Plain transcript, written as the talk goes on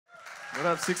What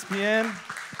up, 6 p.m.?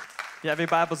 If you have your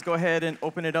Bibles, go ahead and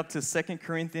open it up to 2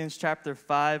 Corinthians chapter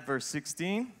 5, verse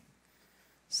 16.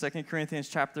 2 Corinthians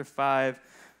chapter 5,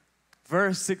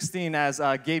 verse 16. As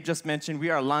Gabe just mentioned, we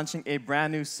are launching a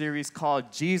brand new series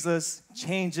called Jesus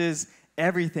Changes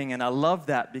Everything. And I love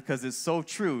that because it's so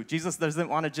true. Jesus doesn't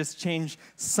want to just change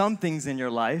some things in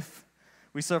your life.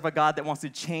 We serve a God that wants to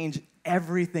change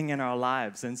everything in our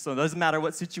lives. And so it doesn't matter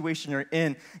what situation you're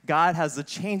in, God has the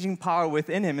changing power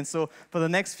within him. And so for the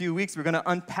next few weeks, we're going to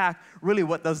unpack really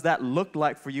what does that look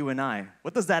like for you and I?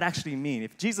 What does that actually mean?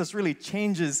 If Jesus really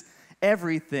changes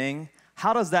everything,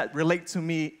 how does that relate to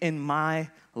me in my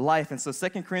life? And so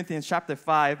 2 Corinthians chapter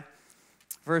 5,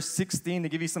 verse 16, to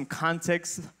give you some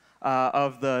context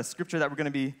of the scripture that we're going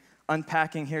to be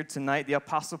unpacking here tonight, the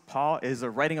Apostle Paul is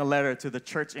writing a letter to the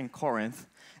church in Corinth,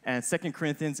 and 2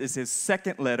 Corinthians is his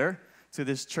second letter to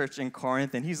this church in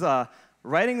Corinth, and he's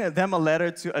writing them a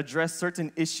letter to address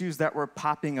certain issues that were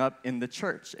popping up in the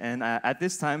church. And at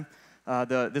this time,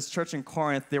 this church in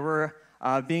Corinth, they were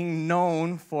being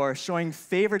known for showing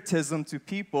favoritism to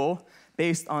people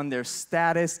based on their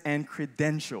status and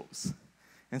credentials.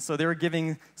 And so they were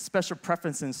giving special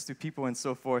preferences to people and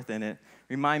so forth, and it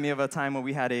reminded me of a time when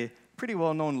we had a pretty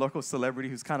well-known local celebrity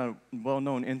who's kind of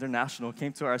well-known international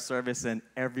came to our service, and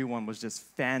everyone was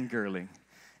just fangirling.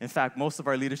 In fact, most of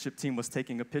our leadership team was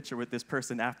taking a picture with this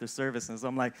person after service, and so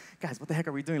I'm like, guys, what the heck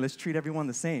are we doing? Let's treat everyone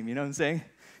the same, you know what I'm saying?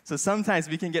 So sometimes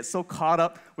we can get so caught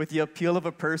up with the appeal of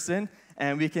a person,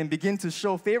 and we can begin to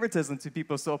show favoritism to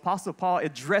people. So Apostle Paul,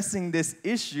 addressing this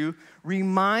issue,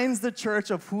 reminds the church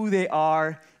of who they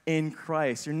are in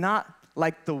Christ. You're not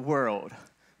like the world,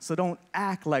 so don't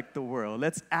act like the world.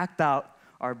 Let's act out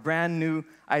our brand new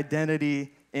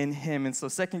identity in him. And so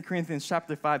 2 Corinthians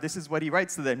chapter 5, this is what he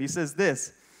writes to them. He says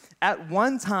this, "At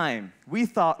one time, we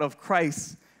thought of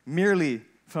Christ merely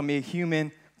from a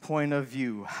human point of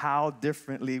view. How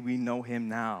differently we know him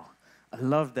now." I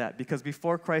love that because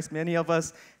before Christ, many of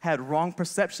us had wrong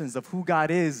perceptions of who God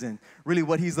is and really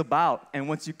what he's about. And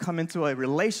once you come into a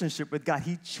relationship with God,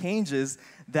 he changes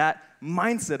that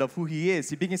mindset of who he is.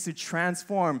 He begins to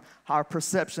transform our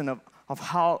perception of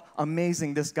how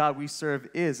amazing this God we serve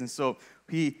is. And so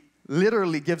he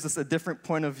literally gives us a different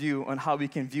point of view on how we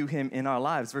can view him in our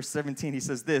lives. Verse 17, he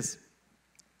says this,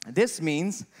 "This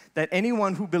means that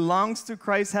anyone who belongs to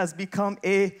Christ has become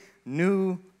a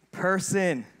new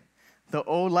person. The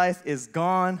old life is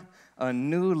gone, a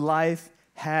new life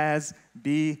has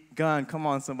begun." Come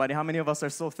on, somebody. How many of us are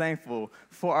so thankful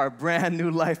for our brand new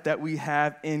life that we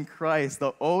have in Christ?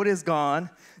 The old is gone,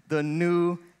 the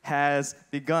new has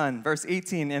begun. Verse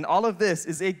 18, "And all of this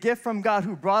is a gift from God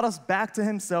who brought us back to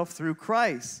himself through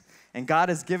Christ. And God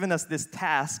has given us this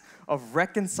task of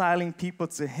reconciling people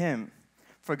to him.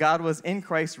 For God was in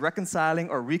Christ reconciling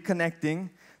or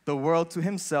reconnecting the world to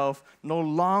himself, no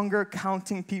longer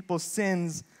counting people's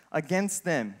sins against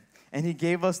them. And he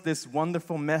gave us this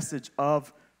wonderful message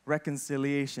of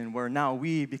reconciliation, where now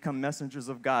we become messengers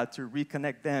of God to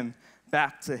reconnect them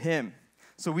back to him.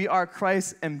 So we are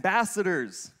Christ's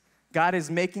ambassadors. God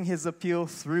is making his appeal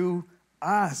through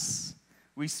us.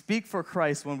 We speak for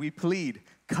Christ when we plead,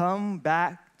 come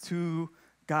back to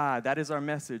God." That is our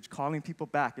message, calling people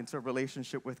back into a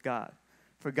relationship with God.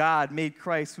 For God made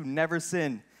Christ, who never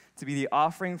sinned, to be the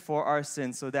offering for our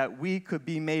sins so that we could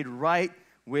be made right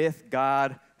with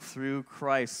God through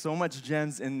Christ. So much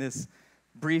gems in this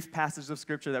brief passage of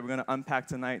scripture that we're going to unpack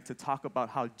tonight to talk about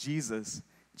how Jesus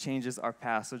changes our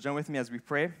past. So join with me as we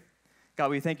pray. God,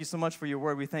 we thank you so much for your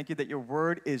word. We thank you that your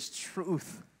word is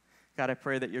truth. God, I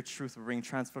pray that your truth will bring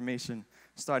transformation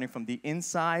starting from the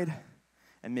inside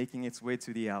and making its way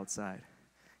to the outside.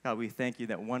 God, we thank you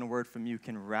that one word from you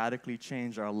can radically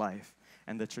change our life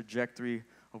and the trajectory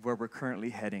of where we're currently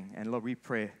heading. And Lord, we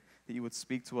pray that you would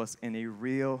speak to us in a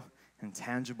real and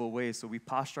tangible way. So we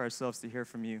posture ourselves to hear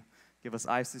from you. Give us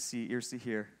eyes to see, ears to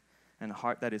hear, and a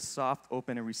heart that is soft,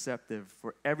 open, and receptive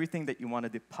for everything that you want to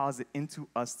deposit into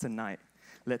us tonight.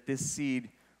 Let this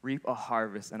seed reap a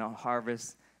harvest, and a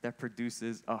harvest that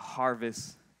produces a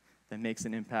harvest that makes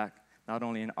an impact not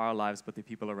only in our lives, but the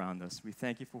people around us. We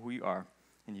thank you for who you are.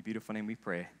 In your beautiful name we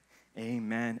pray.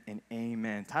 Amen and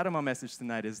amen. Title of my message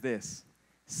tonight is this: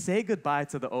 Say goodbye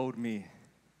to the old me.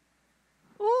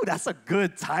 Ooh, that's a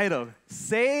good title.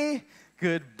 Say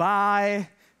goodbye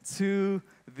to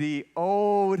the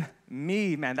old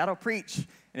me. Man, that'll preach.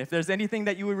 And if there's anything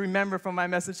that you would remember from my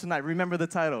message tonight, remember the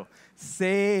title.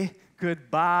 Say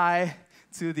goodbye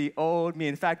to the old me.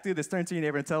 In fact, do this. Turn to your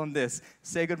neighbor and tell him this.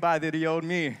 Say goodbye to the old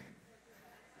me.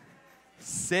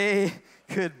 Say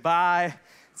goodbye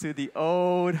to the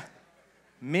old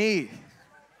me.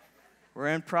 We're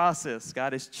in process.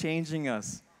 God is changing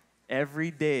us.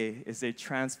 Every day is a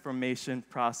transformation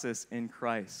process in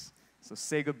Christ. So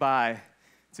say goodbye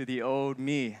to the old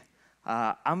me.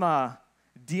 I'm a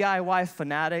DIY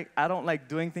fanatic. I don't like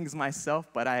doing things myself,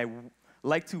 but I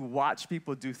like to watch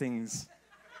people do things,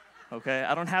 okay?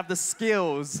 I don't have the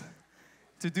skills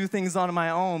to do things on my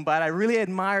own, but I really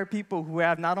admire people who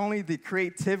have not only the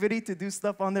creativity to do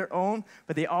stuff on their own,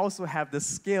 but they also have the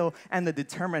skill and the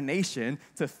determination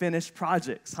to finish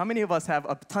projects. How many of us have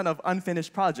a ton of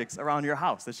unfinished projects around your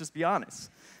house? Let's just be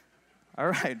honest. All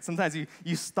right, sometimes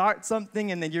you start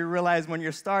something and then you realize when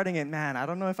you're starting it, man, I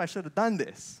don't know if I should have done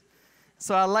this.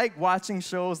 So I like watching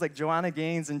shows like Joanna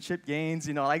Gaines and Chip Gaines.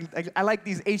 You know, I like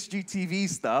these HGTV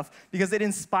stuff because it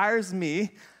inspires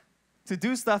me to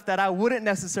do stuff that I wouldn't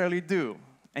necessarily do.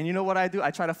 And you know what I do?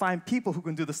 I try to find people who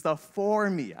can do the stuff for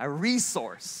me. I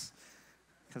resource,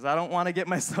 because I don't want to get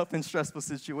myself in stressful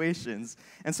situations.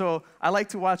 And so I like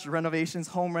to watch renovations,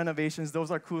 home renovations. Those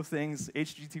are cool things.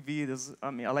 HGTV,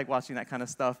 I like watching that kind of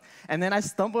stuff. And then I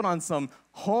stumbled on some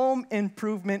home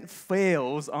improvement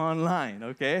fails online,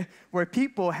 okay, where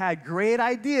people had great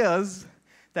ideas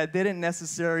that didn't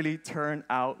necessarily turn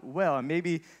out well. And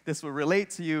maybe this will relate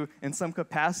to you in some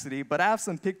capacity, but I have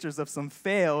some pictures of some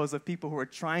fails of people who are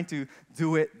trying to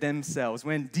do it themselves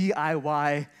when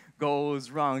DIY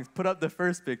goes wrong. Put up the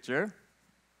first picture.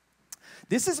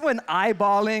 This is when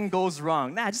eyeballing goes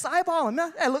wrong. Nah, just eyeball him.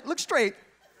 Hey, look straight.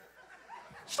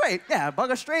 Straight, yeah,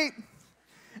 bugger straight.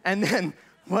 And then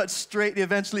what straight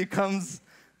eventually comes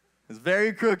is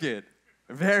very crooked.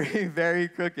 Very, very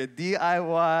crooked.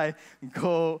 DIY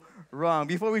go wrong.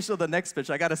 Before we show the next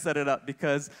picture, I got to set it up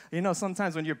because, you know,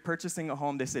 sometimes when you're purchasing a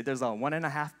home, they say there's a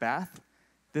 1.5 bath.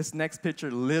 This next picture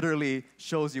literally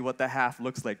shows you what the half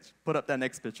looks like. Put up that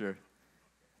next picture.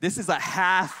 This is a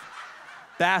half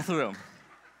bathroom.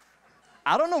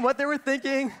 I don't know what they were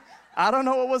thinking. I don't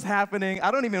know what was happening.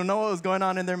 I don't even know what was going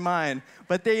on in their mind.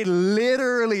 But they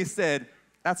literally said,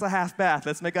 that's a half bath.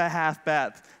 Let's make a half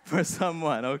bath for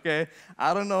someone, okay?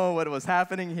 I don't know what was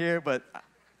happening here, but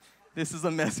this is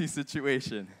a messy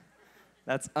situation.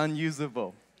 That's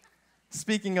unusable.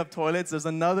 Speaking of toilets, there's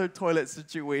another toilet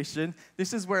situation.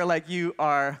 This is where like you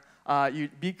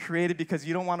be creative because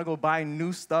you don't want to go buy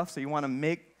new stuff, so you want to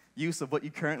make use of what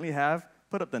you currently have.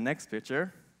 Put up the next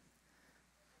picture.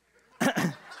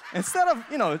 Instead of,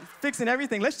 you know, fixing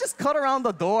everything, let's just cut around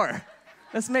the door.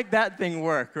 Let's make that thing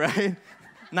work, right?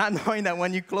 Not knowing that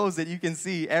when you close it, you can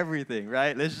see everything,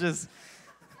 right? Let's just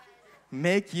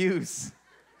make use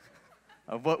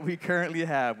of what we currently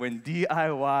have when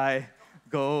DIY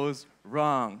goes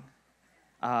wrong.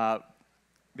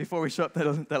 Before we show up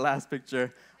the last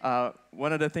picture,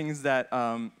 one of the things that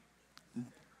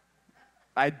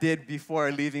I did before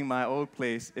leaving my old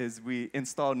place is we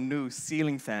installed new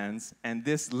ceiling fans, and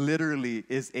this literally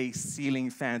is a ceiling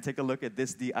fan. Take a look at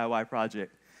this DIY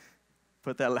project.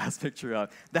 Put that last picture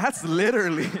up. That's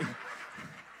literally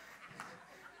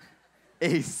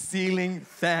a ceiling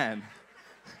fan.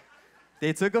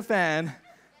 They took a fan,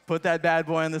 put that bad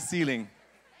boy on the ceiling.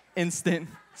 Instant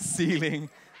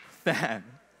ceiling fan.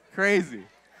 Crazy.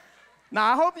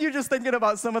 Now, I hope you're just thinking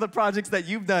about some of the projects that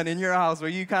you've done in your house where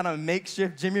you kind of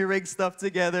makeshift Jimmy rig stuff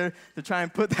together to try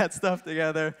and put that stuff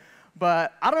together.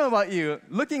 But I don't know about you.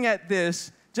 Looking at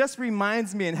this just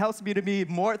reminds me and helps me to be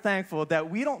more thankful that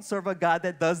we don't serve a God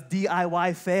that does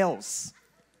DIY fails.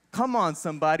 Come on,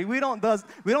 somebody. We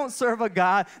don't serve a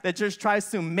God that just tries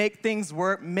to make things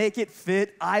work, make it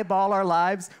fit, eyeball our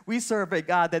lives. We serve a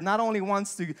God that not only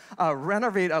wants to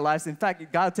renovate our lives. In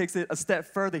fact, God takes it a step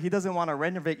further. He doesn't want to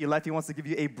renovate your life. He wants to give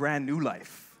you a brand new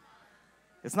life.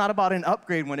 It's not about an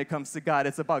upgrade when it comes to God.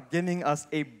 It's about giving us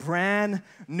a brand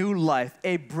new life,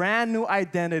 a brand new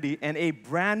identity, and a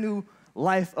brand new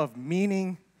life of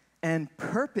meaning and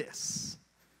purpose.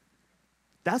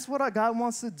 That's what our God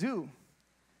wants to do.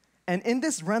 And in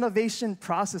this renovation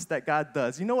process that God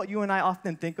does, you know what you and I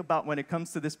often think about when it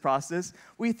comes to this process?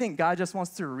 We think God just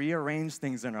wants to rearrange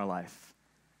things in our life.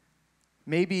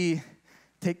 Maybe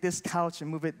take this couch and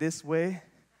move it this way,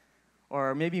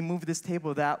 or maybe move this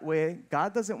table that way.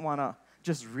 God doesn't want to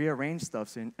just rearrange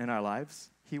stuff in our lives.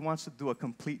 He wants to do a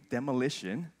complete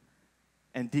demolition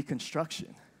and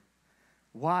deconstruction.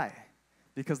 Why?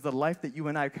 Because the life that you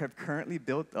and I have currently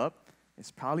built up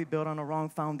is probably built on a wrong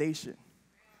foundation.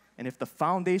 And if the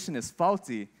foundation is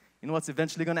faulty, you know what's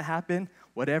eventually going to happen?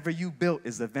 Whatever you built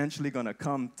is eventually going to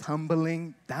come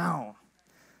tumbling down.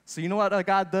 So you know what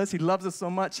God does? He loves us so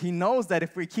much. He knows that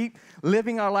if we keep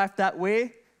living our life that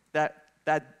way,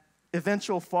 that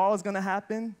eventual fall is going to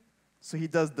happen. So he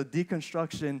does the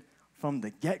deconstruction from the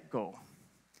get-go.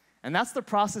 And that's the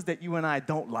process that you and I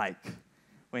don't like,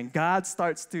 when God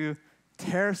starts to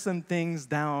tear some things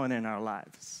down in our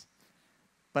lives.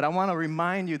 But I want to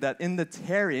remind you that in the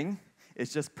tearing,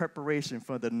 it's just preparation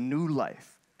for the new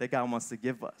life that God wants to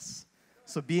give us.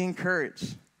 So be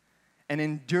encouraged and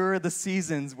endure the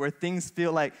seasons where things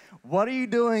feel like, what are you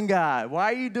doing, God? Why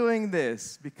are you doing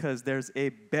this? Because there's a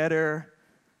better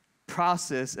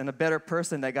process and a better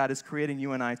person that God is creating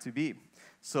you and I to be.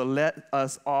 So let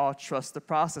us all trust the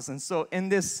process. And so in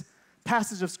this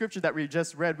passage of Scripture that we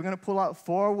just read, we're going to pull out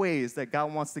 4 ways that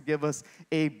God wants to give us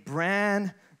a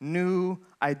brand new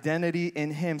identity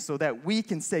in Him so that we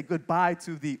can say goodbye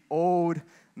to the old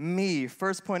me.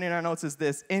 First point in our notes is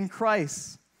this: in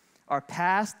Christ, our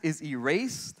past is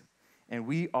erased and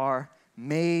we are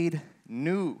made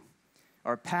new.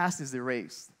 Our past is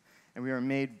erased and we are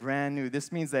made brand new.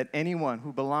 This means that anyone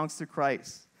who belongs to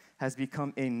Christ has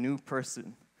become a new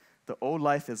person. The old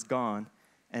life is gone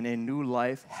and a new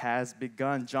life has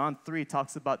begun. John 3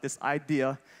 talks about this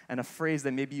idea, and a phrase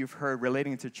that maybe you've heard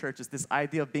relating to church is this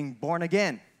idea of being born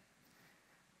again,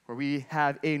 where we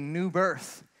have a new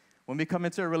birth. When we come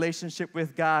into a relationship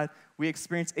with God, we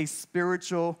experience a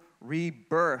spiritual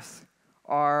rebirth.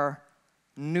 Our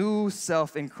new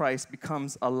self in Christ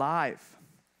becomes alive.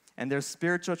 And there's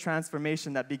spiritual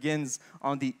transformation that begins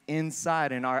on the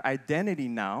inside. And our identity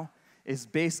now is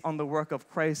based on the work of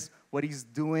Christ, what He's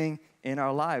doing in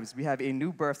our lives. We have a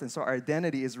new birth, and so our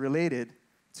identity is related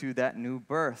to that new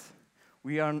birth.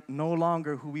 We are no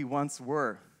longer who we once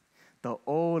were. The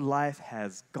old life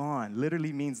has gone.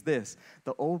 Literally means this: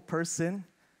 the old person,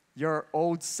 your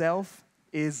old self,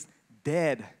 is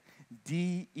dead.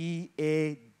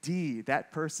 D-E-A-D.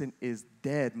 That person is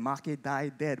dead. Make die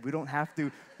dead. We don't have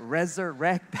to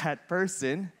resurrect that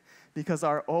person because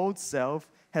our old self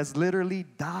has literally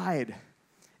died.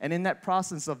 And in that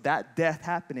process of that death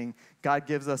happening, God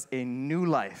gives us a new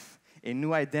life, a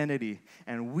new identity.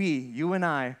 And we, you and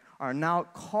I, are now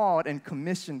called and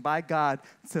commissioned by God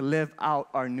to live out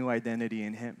our new identity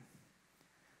in Him.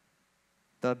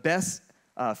 The best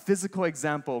physical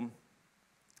example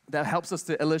that helps us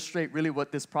to illustrate really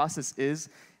what this process is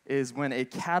when a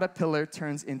caterpillar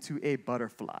turns into a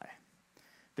butterfly.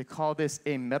 They call this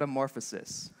a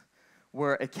metamorphosis,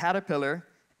 where a caterpillar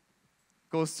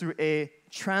goes through a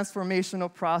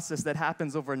transformational process that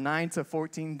happens over 9 to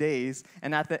 14 days.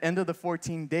 And at the end of the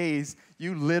 14 days,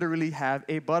 you literally have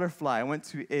a butterfly. I went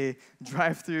to a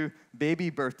drive-through baby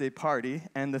birthday party,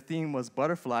 and the theme was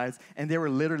butterflies, and they were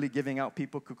literally giving out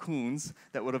people cocoons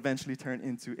that would eventually turn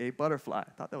into a butterfly.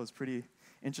 I thought that was pretty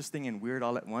interesting and weird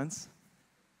all at once.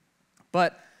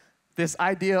 But this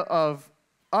idea of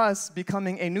us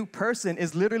becoming a new person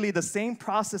is literally the same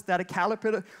process that a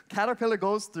caterpillar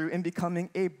goes through in becoming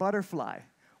a butterfly.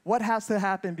 What has to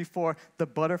happen before the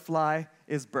butterfly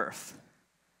is birthed?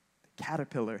 The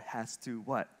caterpillar has to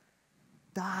what?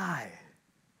 Die.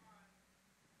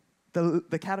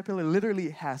 The caterpillar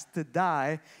literally has to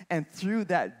die, and through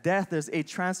that death, there's a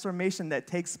transformation that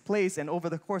takes place, and over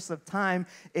the course of time,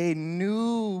 a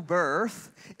new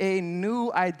birth, a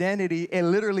new identity,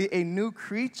 literally a new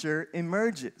creature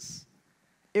emerges.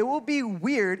 It will be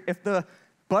weird if the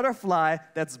butterfly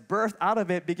that's birthed out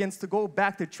of it begins to go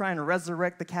back to try and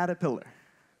resurrect the caterpillar.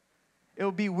 It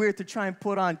will be weird to try and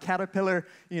put on caterpillar,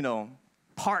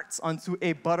 parts onto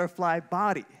a butterfly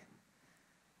body.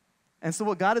 And so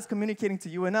what God is communicating to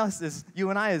you and I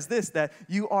is this, that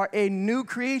you are a new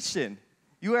creation.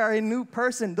 You are a new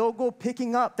person. Don't go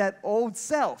picking up that old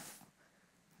self.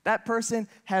 That person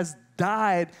has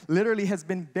died, literally has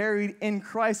been buried in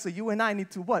Christ. So you and I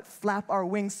need to what? Flap our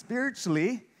wings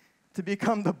spiritually to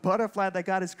become the butterfly that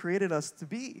God has created us to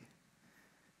be.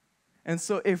 And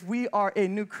so if we are a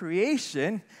new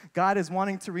creation, God is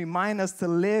wanting to remind us to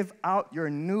live out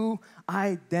your new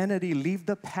identity. Leave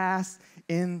the past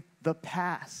in the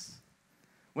past.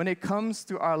 When it comes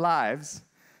to our lives,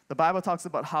 the Bible talks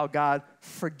about how God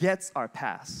forgets our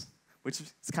past, which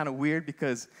is kind of weird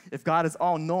because if God is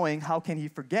all-knowing, how can He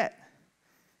forget?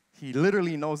 He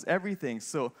literally knows everything.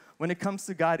 So when it comes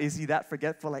to God, is He that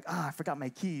forgetful, like, I forgot my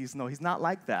keys? No, He's not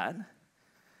like that.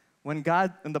 When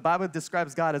the Bible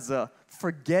describes God as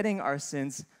forgetting our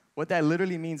sins, what that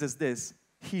literally means is this: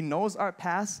 He knows our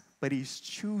past, but He's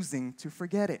choosing to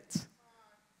forget it.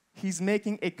 He's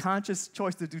making a conscious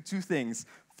choice to do 2 things: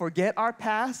 forget our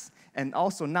past and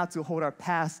also not to hold our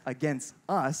past against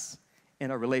us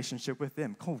in a relationship with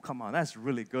Him. Oh, come on, that's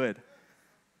really good.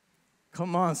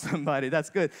 Come on, somebody, that's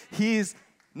good. He's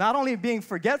not only being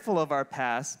forgetful of our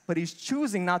past, but He's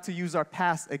choosing not to use our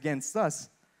past against us.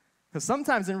 Because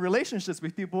sometimes in relationships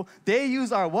with people, they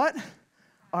use our what?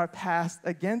 our past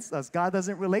against us. God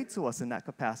doesn't relate to us in that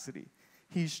capacity.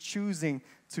 He's choosing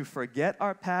to forget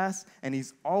our past, and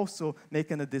he's also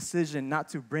making a decision not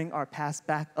to bring our past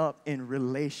back up in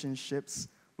relationships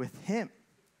with him.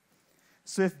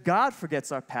 So if God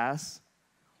forgets our past,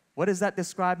 what is that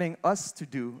describing us to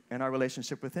do in our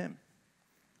relationship with him?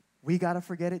 We got to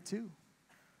forget it too.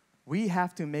 We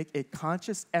have to make a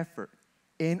conscious effort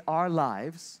in our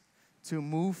lives to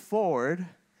move forward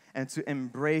and to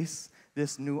embrace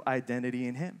this new identity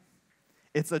in him.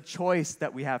 It's a choice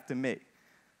that we have to make.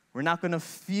 We're not going to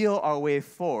feel our way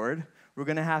forward. We're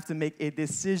going to have to make a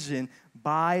decision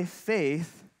by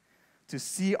faith to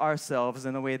see ourselves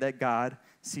in the way that God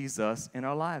sees us in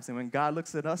our lives. And when God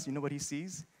looks at us, you know what he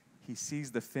sees? He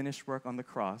sees the finished work on the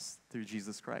cross through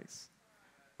Jesus Christ.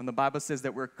 When the Bible says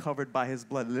that we're covered by his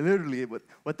blood, literally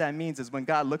what that means is when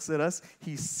God looks at us,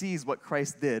 he sees what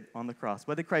Christ did on the cross.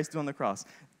 What did Christ do on the cross?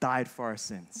 Died for our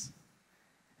sins.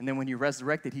 And then when he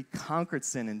resurrected, he conquered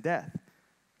sin and death.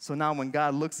 So now when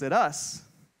God looks at us,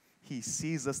 he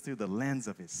sees us through the lens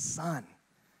of his son.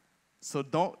 So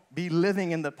don't be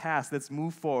living in the past. Let's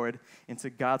move forward into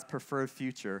God's preferred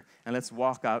future, and let's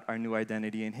walk out our new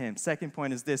identity in him. Second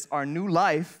point is this: our new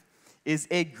life is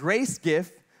a grace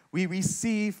gift we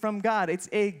receive from God. It's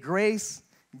a grace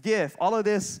gift. All of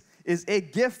this is a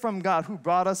gift from God who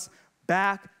brought us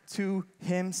back to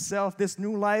himself. This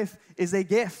new life is a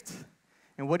gift.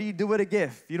 And what do you do with a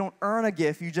gift? You don't earn a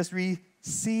gift, you just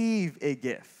receive a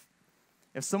gift.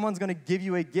 If someone's going to give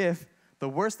you a gift, the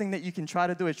worst thing that you can try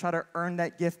to do is try to earn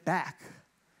that gift back,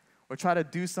 or try to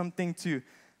do something to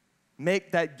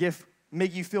make that gift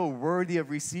make you feel worthy of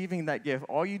receiving that gift.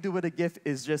 All you do with a gift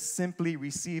is just simply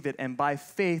receive it. And by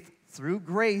faith, through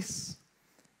grace,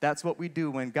 that's what we do.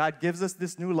 When God gives us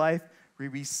this new life, we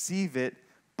receive it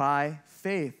by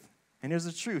faith. And here's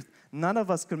the truth: none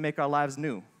of us could make our lives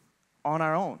new on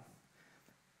our own.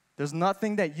 There's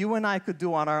nothing that you and I could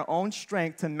do on our own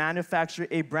strength to manufacture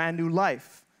a brand new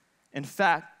life. In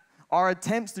fact, our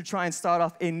attempts to try and start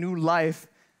off a new life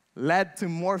led to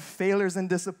more failures and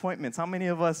disappointments. How many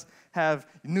of us have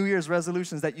New Year's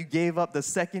resolutions that you gave up the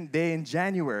second day in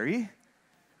January,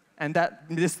 and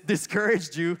that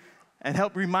discouraged you and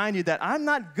helped remind you that I'm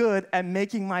not good at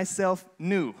making myself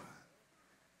new?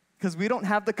 Because we don't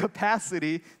have the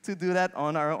capacity to do that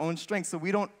on our own strength. So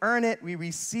we don't earn it, we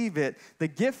receive it. The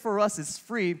gift for us is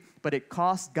free, but it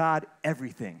costs God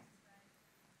everything.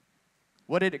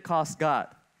 What did it cost God?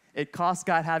 It cost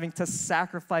God having to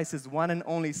sacrifice his one and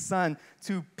only son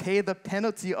to pay the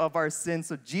penalty of our sins.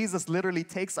 So Jesus literally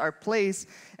takes our place,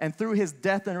 and through his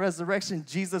death and resurrection,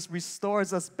 Jesus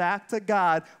restores us back to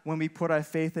God when we put our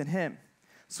faith in him.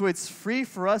 So it's free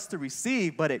for us to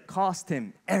receive, but it cost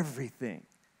him everything.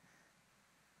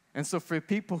 And so for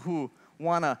people who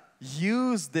want to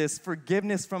use this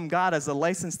forgiveness from God as a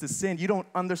license to sin, you don't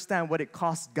understand what it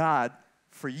costs God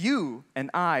for you and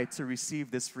I to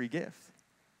receive this free gift.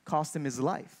 Cost him his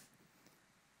life.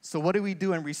 So what do we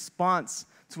do in response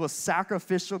to a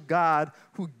sacrificial God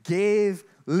who gave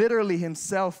literally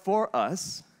himself for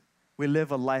us? We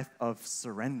live a life of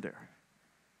surrender,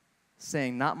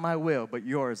 saying, not my will, but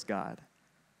yours, God.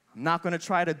 I'm not going to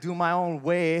try to do my own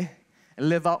way and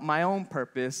live out my own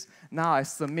purpose. Now I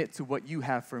submit to what you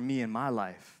have for me in my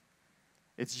life.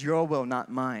 It's your will, not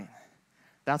mine.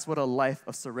 That's what a life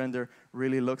of surrender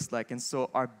really looks like. And so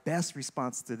our best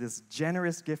response to this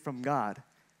generous gift from God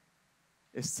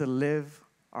is to live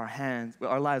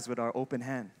our lives with our open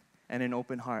hand and an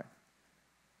open heart.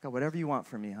 God, whatever you want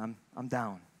from me, I'm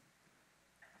down.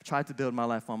 I've tried to build my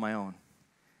life on my own,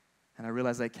 and I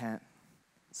realize I can't.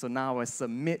 So now I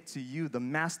submit to you, the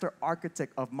master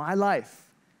architect of my life,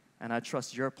 and I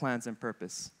trust your plans and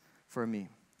purpose for me.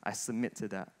 I submit to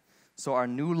that. So our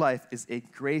new life is a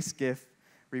grace gift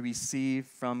we receive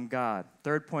from God.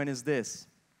 Third point is this: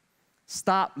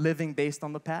 stop living based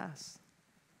on the past.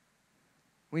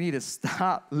 We need to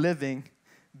stop living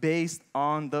based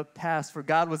on the past. For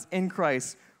God was in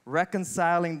Christ,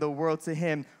 reconciling the world to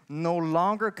him, no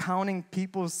longer counting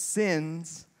people's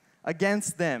sins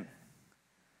against them.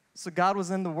 So God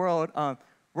was in the world,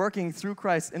 working through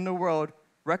Christ in the world,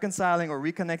 reconciling or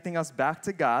reconnecting us back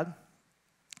to God.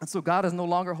 And so God is no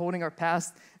longer holding our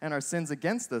past and our sins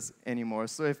against us anymore.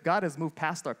 So if God has moved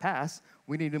past our past,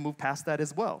 we need to move past that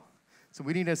as well. So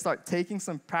we need to start taking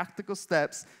some practical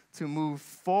steps to move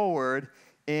forward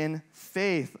in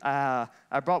faith. I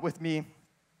brought with me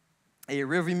a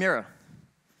rearview mirror.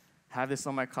 I have this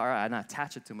on my car, and I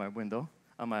attach it to my window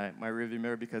on my rearview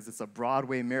mirror because it's a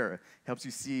Broadway mirror. It helps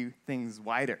you see things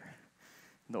wider.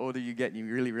 The older you get, you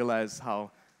really realize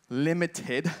how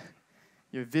limited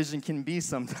your vision can be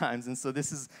sometimes. And so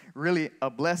this is really a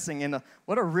blessing. And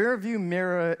what a rear view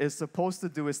mirror is supposed to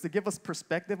do is to give us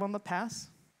perspective on the past.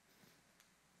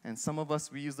 And some of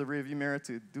us, we use the rear view mirror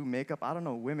to do makeup. I don't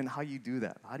know, women, how you do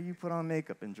that. How do you put on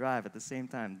makeup and drive at the same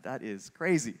time? That is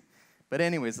crazy. But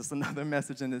anyways, that's another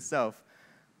message in itself.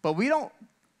 But we don't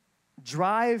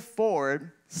drive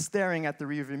forward staring at the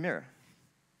rear view mirror.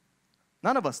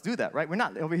 None of us do that, right? We're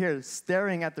not over here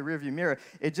staring at the rearview mirror.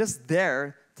 It's just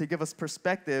there to give us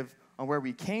perspective on where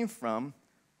we came from,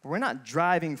 but we're not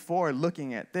driving forward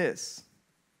looking at this.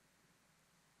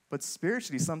 But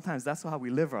spiritually, sometimes that's how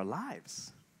we live our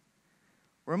lives.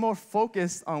 We're more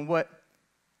focused on what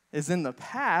is in the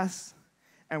past,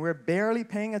 and we're barely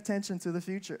paying attention to the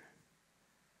future.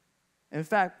 In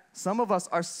fact, some of us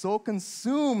are so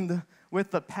consumed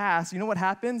with the past. You know what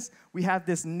happens? We have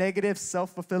this negative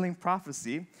self-fulfilling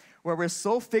prophecy where we're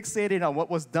so fixated on what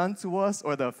was done to us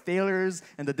or the failures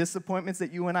and the disappointments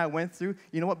that you and I went through.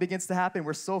 You know what begins to happen?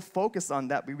 We're so focused on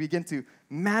that, we begin to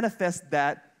manifest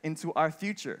that into our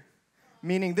future.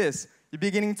 Meaning this, you're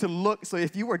beginning to look, so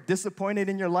if you were disappointed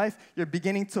in your life, you're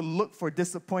beginning to look for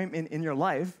disappointment in your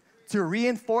life to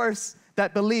reinforce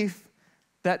that belief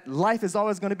that life is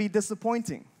always going to be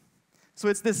disappointing. So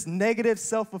it's this negative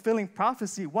self-fulfilling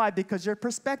prophecy. Why? Because your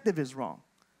perspective is wrong.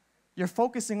 You're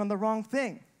focusing on the wrong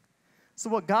thing.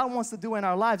 So what God wants to do in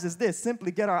our lives is this,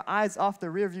 simply get our eyes off the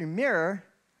rearview mirror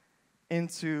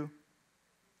into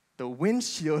the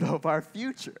windshield of our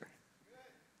future.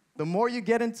 The more you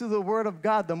get into the Word of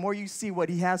God, the more you see what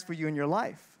He has for you in your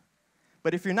life.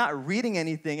 But if you're not reading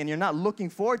anything and you're not looking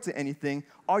forward to anything,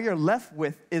 all you're left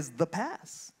with is the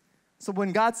past. So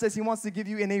when God says He wants to give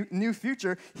you a new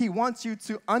future, He wants you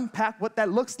to unpack what that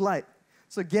looks like.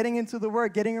 So getting into the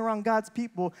Word, getting around God's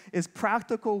people is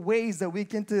practical ways that we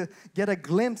can get a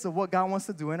glimpse of what God wants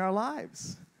to do in our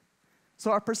lives.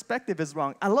 So our perspective is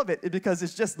wrong. I love it because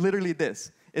it's just literally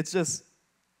this. It's just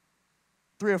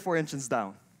 3 or 4 inches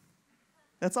down.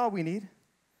 That's all we need.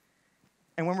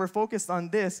 And when we're focused on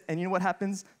this, and you know what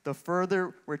happens? The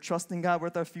further we're trusting God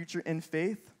with our future in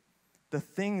faith, the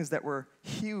things that were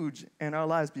huge in our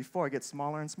lives before get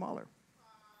smaller and smaller.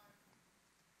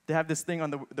 They have this thing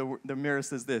on the mirror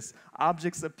says this: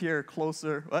 objects appear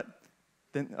closer. What?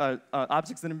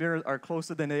 Objects in the mirror are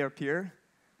closer than they appear.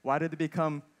 Why did they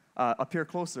appear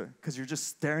closer? Because you're just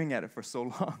staring at it for so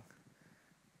long.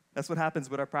 That's what happens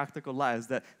with our practical lives.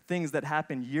 That things that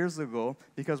happened years ago,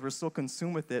 because we're so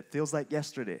consumed with it, feels like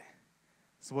yesterday.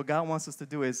 So what God wants us to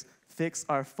do is fix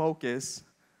our focus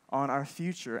on our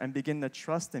future and begin to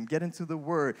trust Him, get into the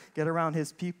Word, get around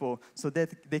His people so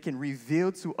that they can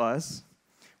reveal to us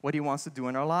what He wants to do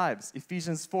in our lives.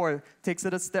 Ephesians 4 takes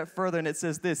it a step further, and it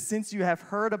says this: since you have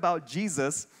heard about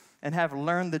Jesus and have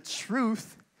learned the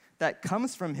truth that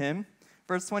comes from Him,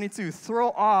 verse 22, throw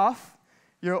off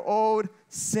your old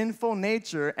sinful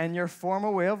nature and your former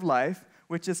way of life,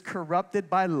 which is corrupted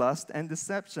by lust and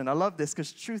deception. I love this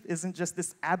because truth isn't just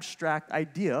this abstract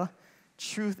idea.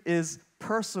 Truth is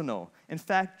personal. In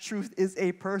fact, truth is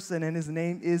a person, and His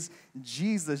name is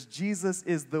Jesus. Jesus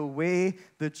is the way,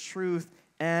 the truth,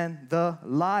 and the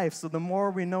life. So the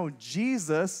more we know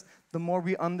Jesus, the more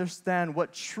we understand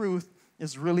what truth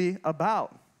is really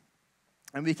about.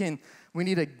 And we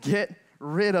need to get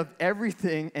rid of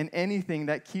everything and anything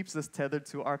that keeps us tethered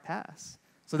to our past.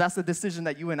 So that's the decision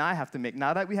that you and I have to make.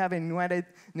 Now that we have a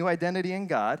new identity in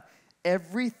God,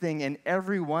 everything and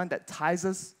everyone that ties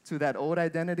us to that old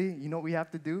identity, you know what we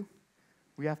have to do?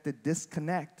 We have to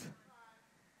disconnect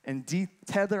and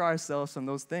tether ourselves from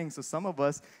those things. So some of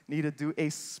us need to do a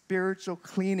spiritual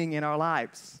cleaning in our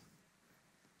lives.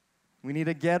 We need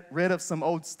to get rid of some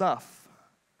old stuff.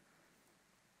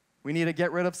 We need to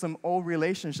get rid of some old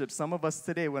relationships. Some of us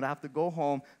today would have to go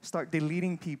home, start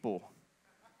deleting people.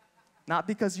 Not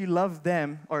because you love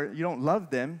them or you don't love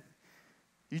them.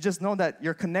 You just know that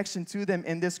your connection to them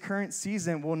in this current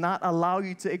season will not allow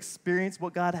you to experience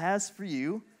what God has for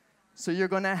you. So you're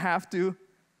going to have to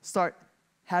start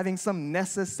having some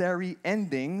necessary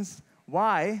endings.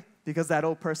 Why? Because that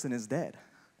old person is dead.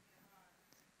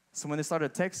 So when they start to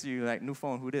text you, like, new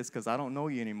phone, who this? Because I don't know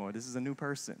you anymore. This is a new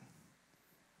person.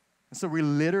 And so we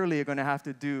literally are going to have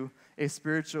to do a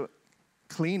spiritual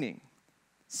cleaning,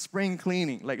 spring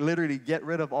cleaning, like literally get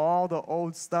rid of all the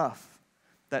old stuff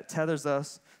that tethers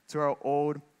us to our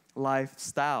old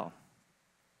lifestyle.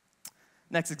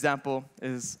 Next example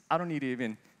is, I don't need to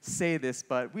even say this,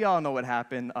 but we all know what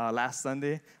happened last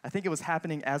Sunday. I think it was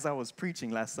happening as I was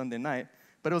preaching last Sunday night,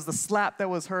 but it was the slap that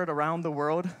was heard around the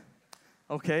world.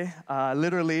 Okay,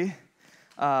 literally,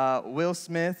 Will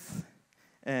Smith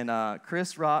and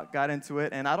Chris Rock got into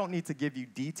it. And I don't need to give you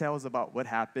details about what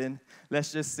happened.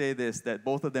 Let's just say this, that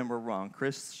both of them were wrong.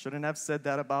 Chris shouldn't have said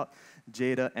that about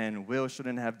Jada, and Will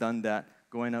shouldn't have done that,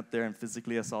 going up there and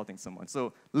physically assaulting someone.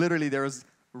 So literally there was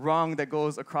wrong that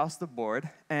goes across the board.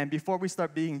 And before we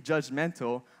start being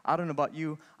judgmental, I don't know about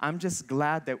you, I'm just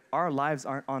glad that our lives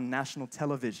aren't on national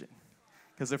television.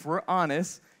 Because if we're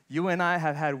honest, you and I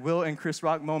have had Will and Chris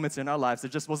Rock moments in our lives. There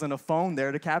just wasn't a phone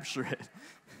there to capture it.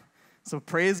 So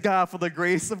praise God for the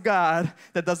grace of God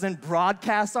that doesn't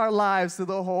broadcast our lives to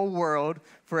the whole world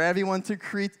for everyone to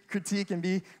critique and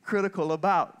be critical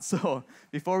about. So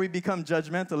before we become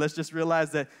judgmental, let's just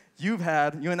realize that you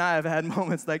and I have had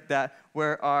moments like that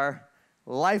where our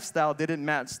lifestyle didn't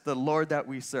match the Lord that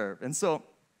we serve. And so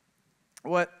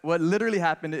what literally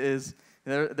happened is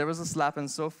there was a slap and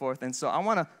so forth. And so I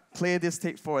want to play this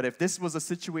tape forward. If this was a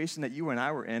situation that you and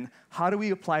I were in, how do we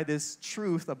apply this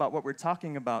truth about what we're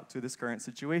talking about to this current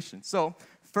situation? So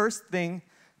first thing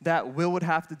that Will would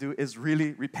have to do is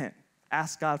really repent.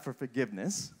 Ask God for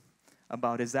forgiveness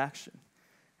about his action.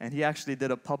 And he actually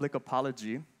did a public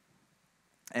apology.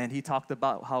 And he talked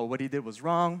about how what he did was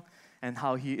wrong and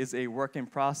how he is a work in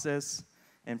progress.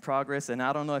 And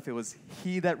I don't know if it was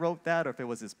he that wrote that or if it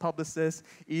was his publicist.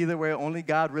 Either way, only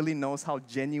God really knows how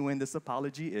genuine this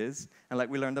apology is. And like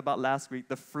we learned about last week,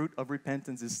 the fruit of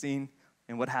repentance is seen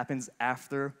in what happens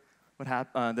after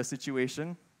the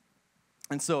situation.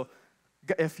 And so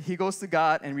if he goes to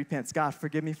God and repents, God,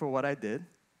 forgive me for what I did.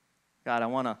 God, I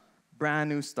want a brand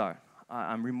new start.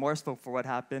 I'm remorseful for what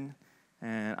happened,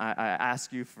 and I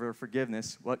ask you for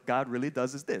forgiveness. What God really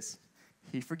does is this.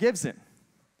 He forgives him.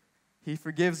 He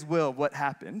forgives Will what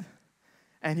happened,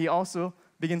 and he also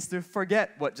begins to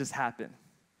forget what just happened.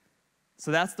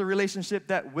 So that's the relationship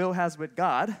that Will has with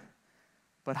God,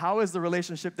 but how is the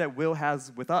relationship that Will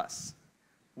has with us?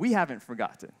 We haven't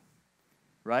forgotten,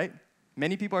 right?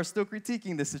 Many people are still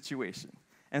critiquing this situation.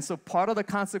 And so part of the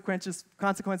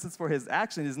consequences for his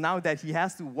action is now that he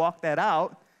has to walk that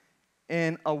out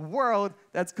in a world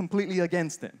that's completely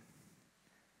against him.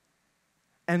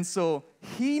 And so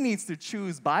he needs to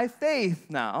choose by faith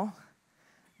now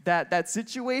that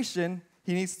situation,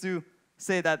 he needs to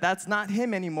say that that's not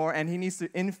him anymore, and he needs to,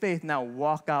 in faith, now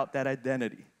walk out that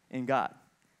identity in God.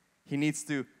 He needs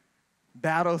to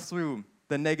battle through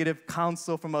the negative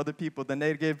counsel from other people, the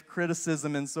negative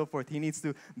criticism and so forth. He needs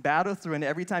to battle through, and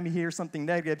every time he hears something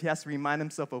negative, he has to remind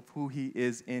himself of who he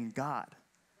is in God.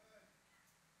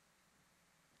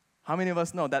 How many of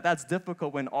us know that that's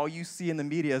difficult when all you see in the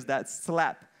media is that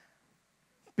slap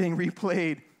being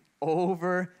replayed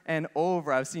over and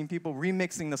over? I've seen people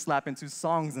remixing the slap into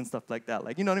songs and stuff like that.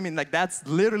 Like, you know what I mean? Like, that's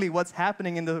literally what's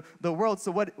happening in the world.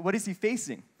 So what is he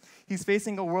facing? He's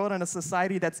facing a world and a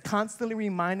society that's constantly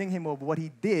reminding him of what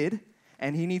he did,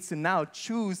 and he needs to now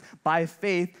choose by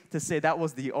faith to say, that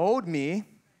was the old me,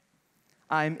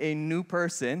 I'm a new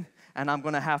person, and I'm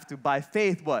going to have to, by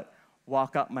faith, what?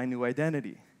 Walk out my new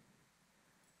identity.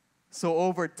 So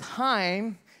over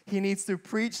time, he needs to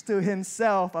preach to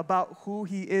himself about who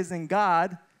he is in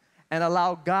God and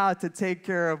allow God to take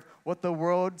care of what the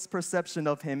world's perception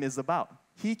of him is about.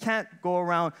 He can't go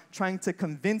around trying to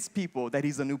convince people that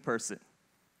he's a new person.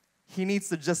 He needs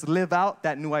to just live out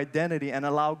that new identity and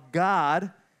allow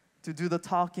God to do the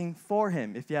talking for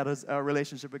him if he had a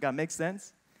relationship with God. Make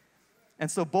sense? And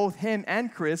so both him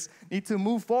and Chris need to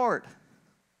move forward.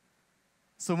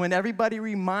 So when everybody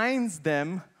reminds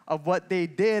them of what they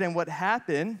did and what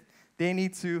happened, they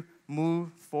need to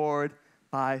move forward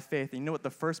by faith. And you know what the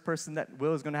first person that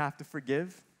Will is going to have to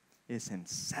forgive is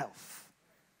himself.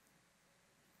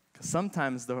 Because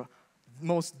sometimes the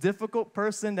most difficult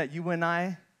person that you and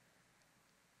I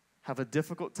have a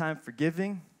difficult time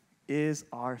forgiving is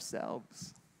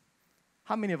ourselves.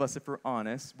 How many of us, if we're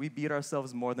honest, we beat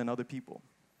ourselves more than other people?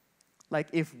 Like,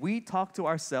 if we talk to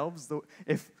ourselves,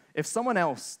 if someone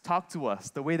else talked to us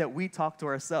the way that we talk to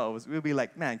ourselves, we'll be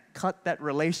like, man, cut that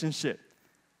relationship.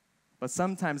 But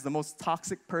sometimes the most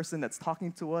toxic person that's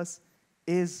talking to us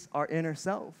is our inner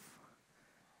self.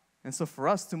 And so for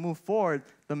us to move forward,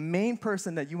 the main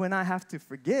person that you and I have to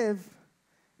forgive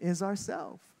is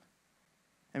ourselves.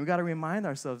 And we got to remind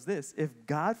ourselves this: if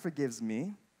God forgives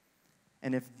me,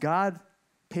 and if God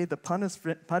paid the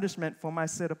punishment for my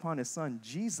sin upon his son,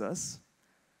 Jesus,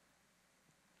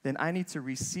 then I need to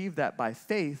receive that by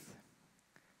faith.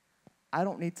 I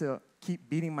don't need to keep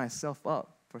beating myself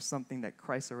up for something that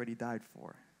Christ already died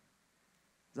for.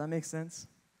 Does that make sense?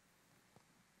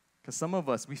 Because some of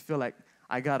us, we feel like,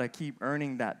 I got to keep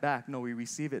earning that back. No, we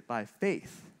receive it by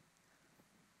faith.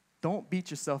 Don't beat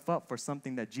yourself up for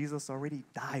something that Jesus already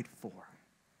died for.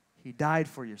 He died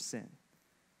for your sin.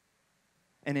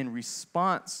 And in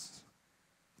response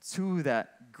to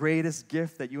that greatest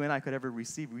gift that you and I could ever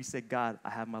receive, we say, God, I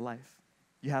have my life.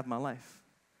 You have my life.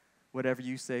 Whatever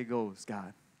you say goes,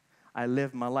 God. I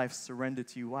live my life surrendered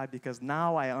to you. Why? Because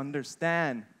now I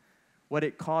understand what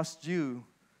it cost you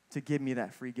to give me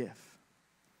that free gift.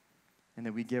 And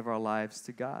then we give our lives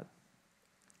to God.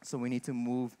 So we need to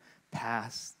move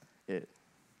past it.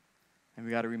 And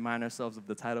we got to remind ourselves of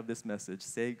the title of this message,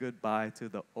 Say Goodbye to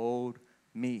the Old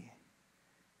Me.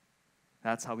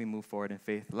 That's how we move forward in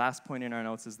faith. Last point in our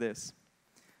notes is this.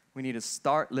 We need to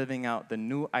start living out the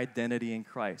new identity in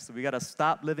Christ. So we got to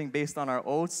stop living based on our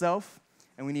old self,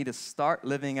 and we need to start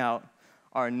living out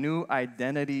our new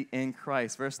identity in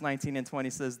Christ. Verse 19 and 20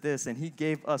 says this, and he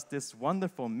gave us this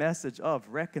wonderful message of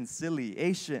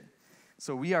reconciliation.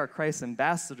 So we are Christ's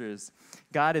ambassadors.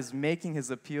 God is making his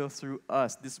appeal through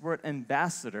us. This word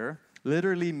ambassador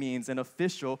literally means an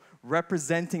official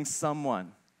representing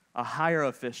someone, a higher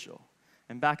official.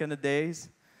 And back in the days,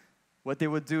 what they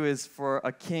would do is for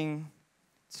a king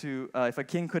to, if a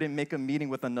king couldn't make a meeting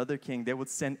with another king, they would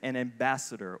send an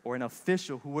ambassador or an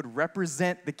official who would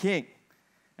represent the king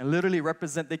and literally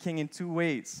represent the king in two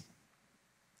ways,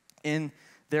 in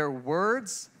their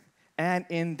words and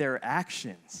in their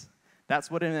actions. That's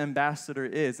what an ambassador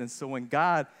is. And so when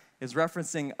God is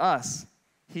referencing us,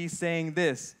 he's saying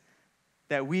this,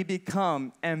 that we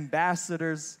become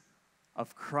ambassadors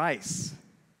of Christ.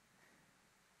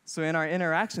 So in our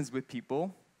interactions with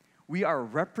people, we are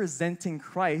representing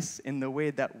Christ in the way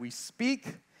that we speak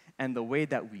and the way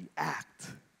that we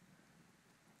act.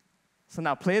 So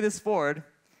now play this forward.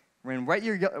 When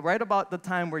right about the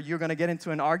time where you're going to get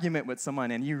into an argument with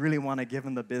someone and you really want to give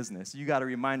them the business, you got to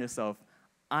remind yourself,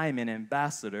 I'm an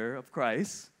ambassador of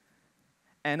Christ,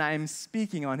 and I'm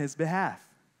speaking on his behalf.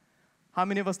 How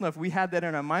many of us know if we had that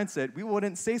in our mindset, we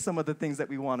wouldn't say some of the things that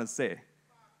we want to say?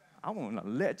 I want to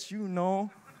let you know.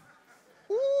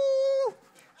 Ooh.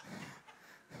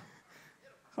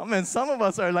 I mean, some of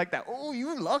us are like that. Oh,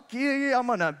 you lucky, I'm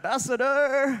an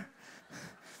ambassador.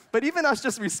 But even us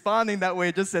just responding that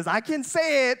way just says, I can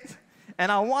say it,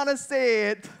 and I want to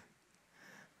say it,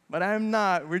 but I'm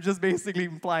not. We're just basically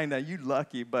implying that you're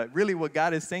lucky. But really what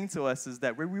God is saying to us is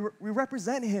that we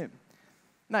represent him.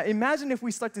 Now, imagine if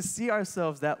we start to see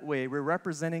ourselves that way. We're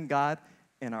representing God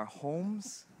in our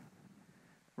homes.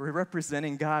 We're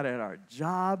representing God at our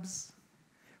jobs.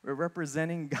 We're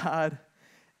representing God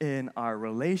in our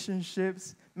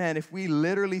relationships. Man, if we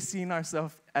literally seen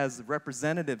ourselves as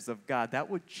representatives of God, that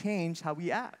would change how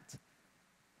we act.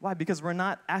 Why? Because we're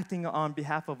not acting on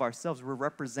behalf of ourselves. We're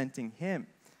representing him.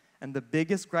 And the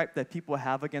biggest gripe that people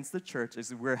have against the church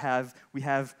is we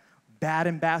have bad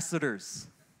ambassadors.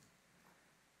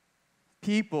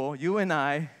 People, you and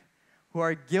I, who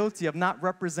are guilty of not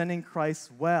representing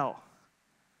Christ well.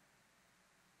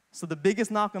 So the biggest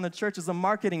knock on the church is a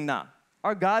marketing knock.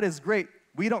 Our God is great.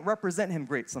 We don't represent him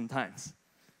great sometimes.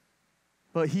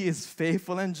 But he is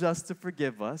faithful and just to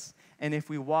forgive us. And if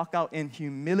we walk out in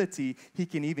humility, he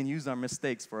can even use our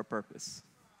mistakes for a purpose.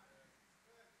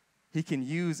 He can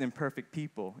use imperfect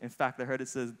people. In fact, I heard it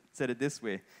said it this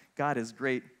way. God is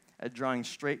great at drawing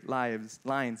straight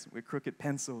lines with crooked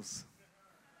pencils.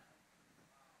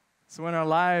 So when our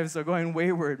lives are going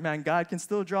wayward, man, God can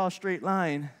still draw a straight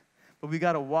line. But we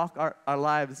got to walk our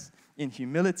lives in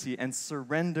humility and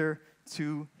surrender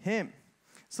to him.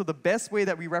 So the best way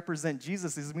that we represent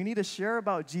Jesus is we need to share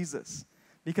about Jesus,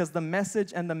 because the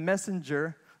message and the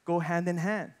messenger go hand in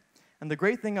hand. And the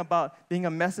great thing about being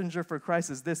a messenger for Christ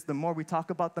is this: the more we talk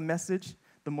about the message,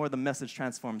 the more the message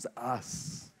transforms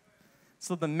us.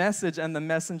 So the message and the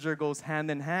messenger goes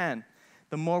hand in hand.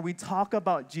 The more we talk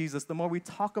about Jesus, the more we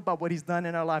talk about what he's done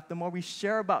in our life, the more we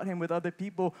share about him with other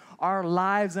people, our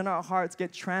lives and our hearts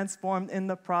get transformed in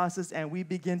the process, and we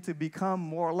begin to become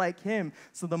more like him.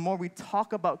 So the more we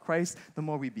talk about Christ, the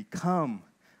more we become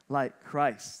like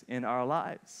Christ in our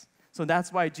lives. So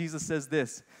that's why Jesus says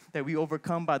this, that we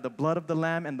overcome by the blood of the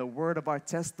Lamb and the word of our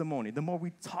testimony. The more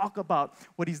we talk about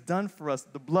what he's done for us,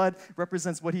 the blood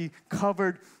represents what he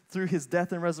covered through his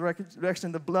death and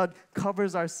resurrection. The blood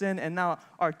covers our sin, and now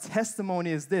our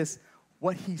testimony is this,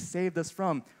 what he saved us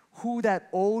from. Who that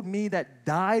old me that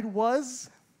died was,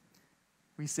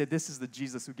 we said, this is the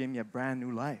Jesus who gave me a brand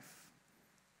new life.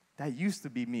 That used to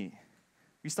be me.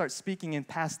 We start speaking in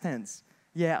past tense.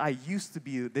 Yeah, I used to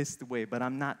be this way, but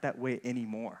I'm not that way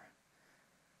anymore.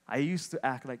 I used to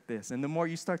act like this. And the more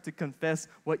you start to confess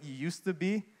what you used to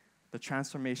be, the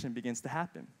transformation begins to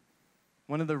happen.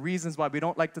 One of the reasons why we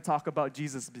don't like to talk about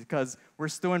Jesus is because we're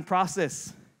still in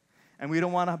process, and we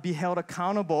don't want to be held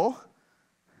accountable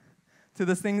to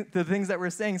the things that we're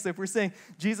saying. So if we're saying,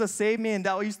 Jesus saved me and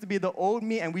that used to be the old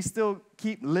me, and we still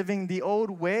keep living the old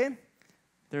way,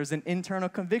 there's an internal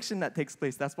conviction that takes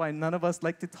place. That's why none of us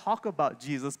like to talk about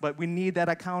Jesus, but we need that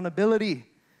accountability.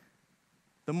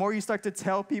 The more you start to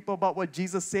tell people about what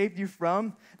Jesus saved you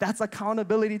from, that's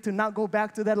accountability to not go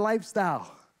back to that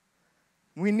lifestyle.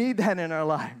 We need that in our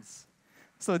lives.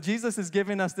 So Jesus is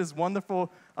giving us this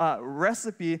wonderful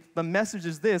recipe. The message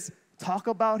is this: talk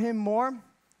about him more,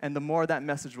 and the more that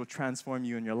message will transform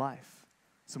you in your life.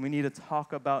 So we need to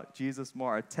talk about Jesus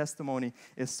more. Our testimony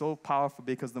is so powerful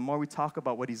because the more we talk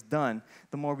about what he's done,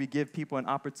 the more we give people an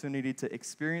opportunity to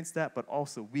experience that, but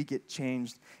also we get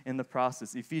changed in the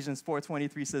process. Ephesians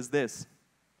 4:23 says this: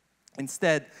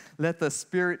 instead, let the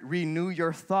Spirit renew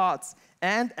your thoughts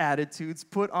and attitudes.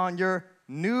 Put on your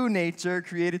new nature,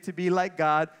 created to be like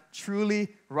God, truly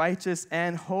righteous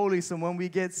and holy. So when we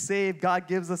get saved, God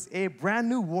gives us a brand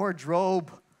new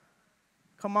wardrobe.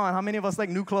 Come on, how many of us like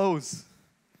new clothes?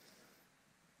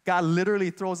 God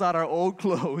literally throws out our old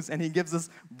clothes and he gives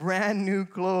us brand new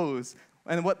clothes.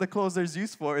 And what the clothes are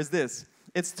used for is this: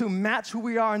 it's to match who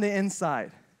we are on the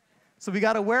inside. So we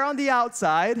got to wear on the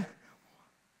outside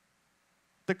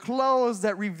the clothes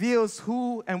that reveals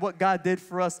who and what God did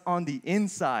for us on the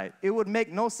inside. It would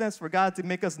make no sense for God to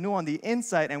make us new on the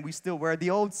inside and we still wear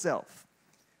the old self.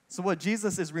 So what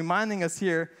Jesus is reminding us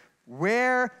here,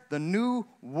 wear the new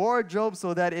wardrobe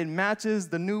so that it matches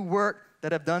the new work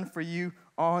that I've done for you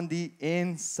on the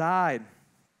inside.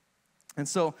 And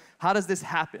so how does this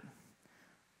happen?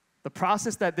 The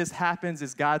process that this happens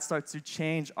is God starts to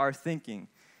change our thinking.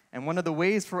 And one of the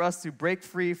ways for us to break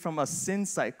free from a sin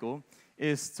cycle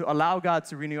is to allow God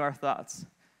to renew our thoughts.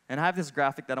 And I have this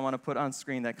graphic that I want to put on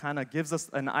screen that kind of gives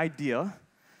us an idea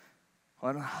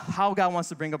on how God wants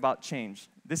to bring about change.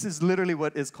 This is literally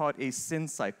what is called a sin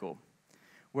cycle,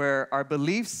 where our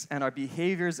beliefs and our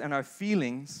behaviors and our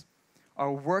feelings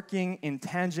are working in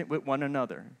tangent with one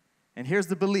another. And here's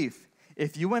the belief: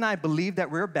 if you and I believe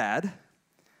that we're bad,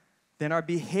 then our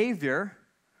behavior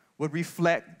would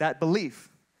reflect that belief.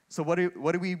 So what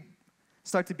do we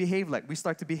start to behave like? We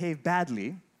start to behave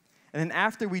badly. And then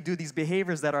after we do these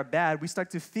behaviors that are bad, we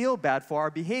start to feel bad for our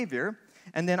behavior.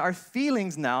 And then our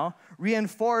feelings now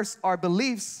reinforce our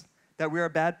beliefs that we're a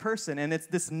bad person. And it's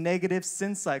this negative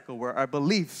sin cycle where our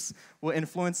beliefs will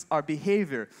influence our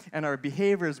behavior, and our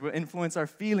behaviors will influence our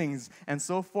feelings, and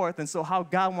so forth. And so how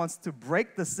God wants to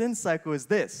break the sin cycle is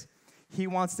this: he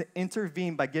wants to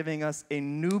intervene by giving us a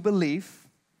new belief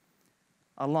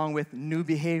along with new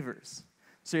behaviors.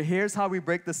 So here's how we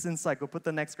break the sin cycle. Put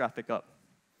the next graphic up.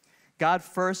 God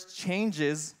first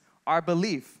changes our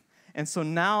belief. And so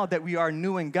now that we are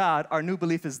new in God, our new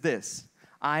belief is this: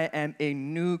 I am a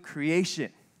new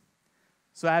creation.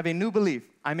 So I have a new belief.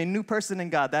 I'm a new person in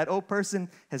God. That old person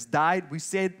has died. We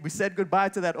said goodbye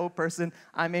to that old person.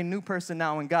 I'm a new person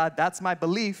now in God. That's my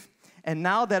belief. And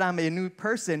now that I'm a new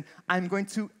person, I'm going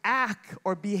to act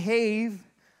or behave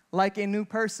like a new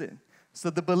person. So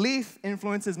the belief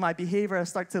influences my behavior. I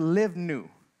start to live new.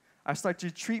 I start to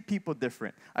treat people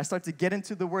different. I start to get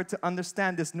into the Word to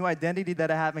understand this new identity that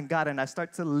I have in God, and I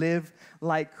start to live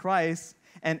like Christ.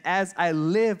 And as I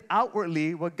live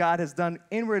outwardly what God has done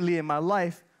inwardly in my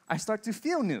life, I start to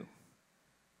feel new.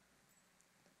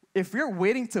 If you're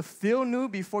waiting to feel new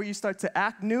before you start to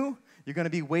act new, you're going to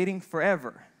be waiting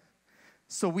forever.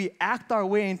 So we act our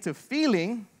way into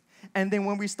feeling, and then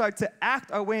when we start to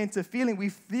act our way into feeling, we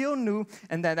feel new,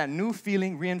 and then that new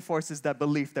feeling reinforces that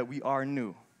belief that we are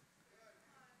new.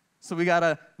 So we got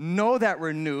to know that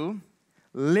we're new,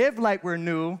 live like we're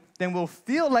new, then we'll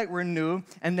feel like we're new,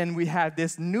 and then we have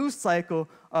this new cycle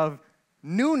of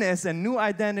newness and new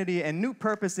identity and new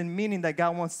purpose and meaning that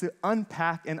God wants to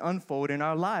unpack and unfold in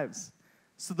our lives.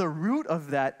 So the root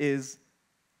of that is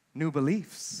new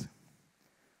beliefs.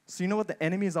 So you know what the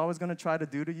enemy is always going to try to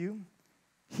do to you?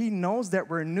 He knows that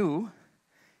we're new.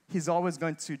 He's always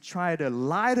going to try to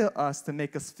lie to us to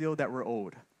make us feel that we're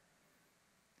old.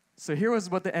 So here is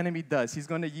what the enemy does. He's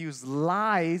going to use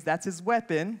lies, that's his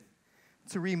weapon,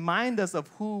 to remind us of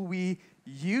who we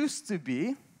used to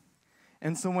be.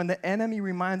 And so when the enemy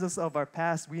reminds us of our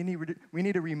past, we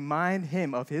need to remind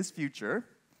him of his future.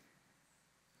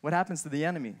 What happens to the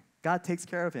enemy? God takes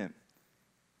care of him.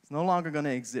 It's no longer going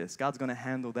to exist. God's going to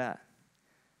handle that.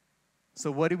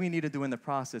 So what do we need to do in the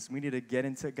process? We need to get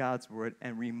into God's Word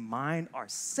and remind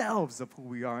ourselves of who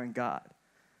we are in God.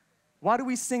 Why do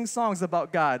we sing songs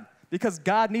about God? Because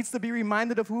God needs to be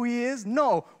reminded of who He is?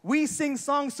 No, we sing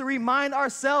songs to remind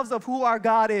ourselves of who our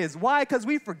God is. Why? Because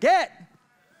we forget.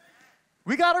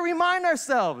 We got to remind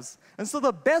ourselves. And so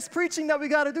the best preaching that we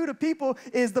got to do to people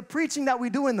is the preaching that we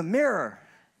do in the mirror.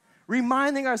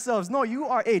 reminding ourselves, no, you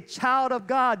are a child of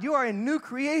God. You are a new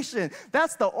creation.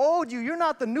 That's the old you. You're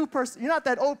not the new person. You're not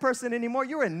that old person anymore.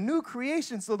 You're a new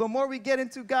creation. So the more we get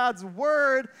into God's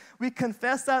word, we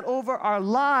confess that over our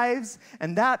lives,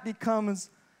 and that becomes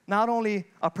not only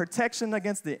a protection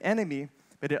against the enemy,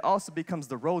 but it also becomes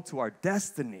the road to our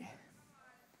destiny.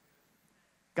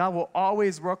 God will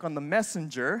always work on the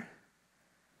messenger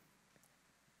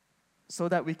so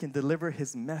that we can deliver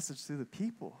his message to the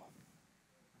people.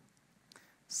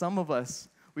 Some of us,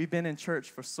 we've been in church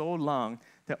for so long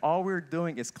that all we're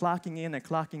doing is clocking in and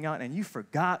clocking out, and you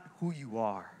forgot who you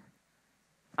are.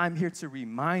 I'm here to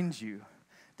remind you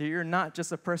that you're not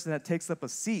just a person that takes up a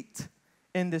seat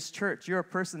in this church. You're a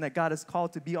person that God has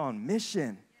called to be on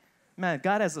mission. Man,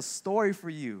 God has a story for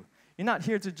you. You're not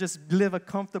here to just live a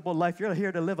comfortable life. You're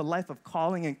here to live a life of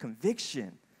calling and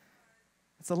conviction.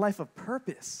 It's a life of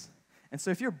purpose. And so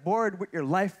if you're bored with your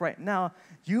life right now,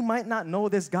 you might not know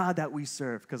this God that we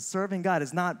serve, because serving God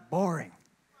is not boring.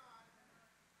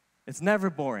 It's never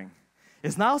boring.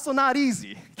 It's also not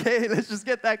easy, okay? Let's just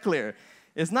get that clear.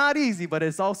 It's not easy, but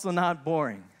it's also not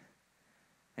boring.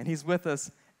 And he's with us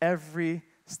every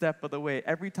step of the way.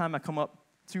 Every time I come up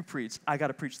to preach, I got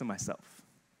to preach to myself.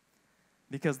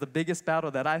 Because the biggest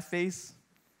battle that I face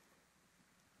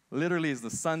literally is the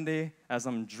Sunday as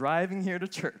I'm driving here to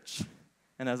church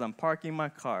and as I'm parking my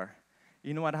car.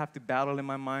 You know what I have to battle in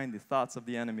my mind? The thoughts of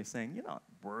the enemy saying, you're not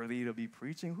worthy to be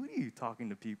preaching. Who are you talking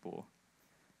to people?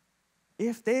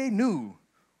 If they knew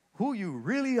who you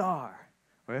really are,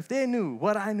 or if they knew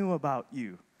what I knew about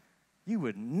you, you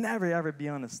would never, ever be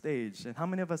on a stage. And how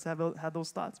many of us have had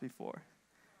those thoughts before?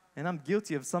 And I'm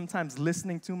guilty of sometimes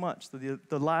listening too much to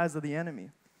the lies of the enemy.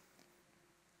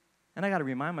 And I got to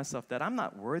remind myself that I'm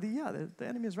not worthy. Yeah, the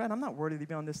enemy is right. I'm not worthy to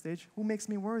be on this stage. Who makes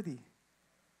me worthy?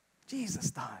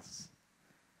 Jesus does.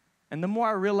 And the more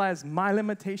I realize my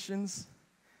limitations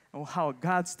and how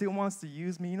God still wants to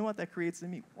use me, you know what that creates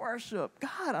in me? Worship.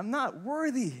 God, I'm not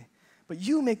worthy, but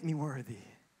you make me worthy.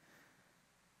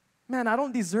 Man, I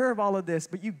don't deserve all of this,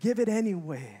 but you give it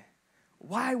anyway.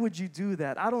 Why would you do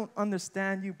that? I don't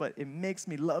understand you, but it makes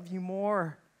me love you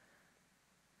more.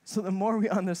 So the more we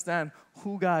understand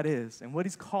who God is and what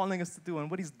he's calling us to do and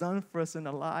what he's done for us in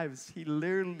our lives, he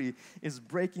literally is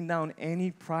breaking down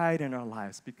any pride in our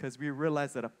lives, because we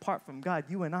realize that apart from God,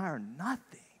 you and I are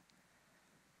nothing.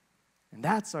 And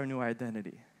that's our new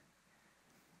identity.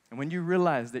 And when you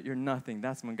realize that you're nothing,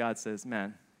 that's when God says,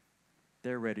 man,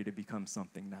 they're ready to become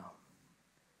something now.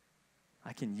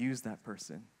 I can use that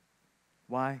person.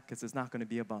 Why? Because it's not going to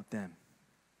be about them.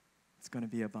 It's going to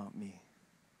be about me.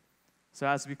 So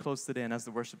as we close today and as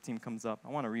the worship team comes up, I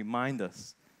want to remind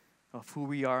us of who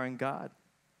we are in God.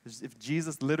 If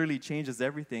Jesus literally changes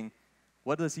everything,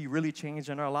 what does he really change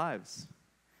in our lives?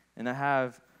 And I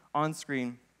have on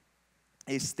screen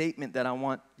a statement that I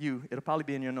want you, it'll probably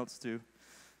be in your notes too,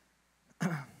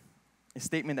 a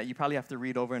statement that you probably have to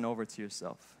read over and over to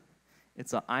yourself.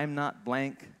 It's I'm not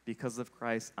blank because of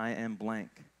Christ, I am blank.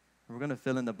 We're going to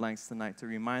fill in the blanks tonight to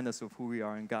remind us of who we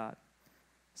are in God.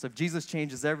 So if Jesus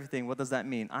changes everything, what does that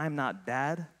mean? I'm not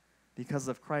bad because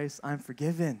of Christ. I'm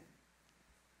forgiven.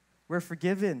 We're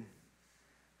forgiven.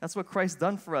 That's what Christ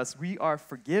done for us. We are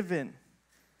forgiven.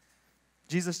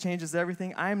 Jesus changes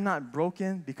everything. I am not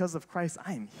broken because of Christ.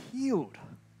 I am healed.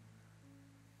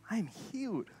 I am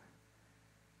healed.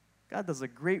 God does a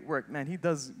great work, man. He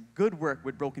does good work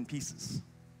with broken pieces.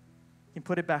 He can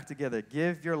put it back together.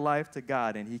 Give your life to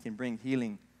God, and he can bring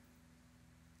healing.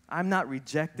 I'm not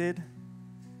rejected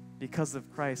because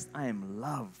of Christ. I am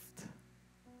loved.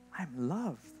 I'm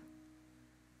loved.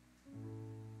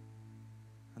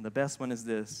 And the best one is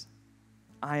this.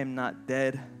 I am not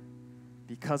dead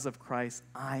because of Christ.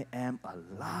 I am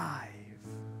alive.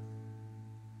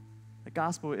 The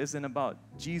gospel isn't about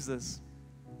Jesus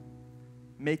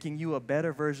making you a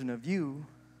better version of you.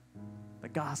 The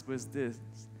gospel is this,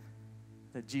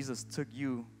 that Jesus took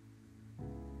you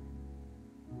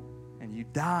and you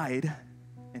died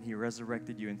and he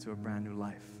resurrected you into a brand new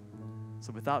life.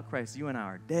 So without Christ, you and I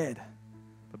are dead.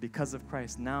 But because of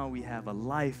Christ, now we have a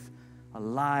life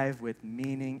alive with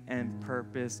meaning and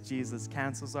purpose. Jesus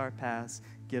cancels our past,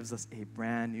 gives us a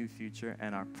brand new future,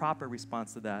 and our proper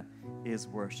response to that is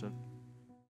worship.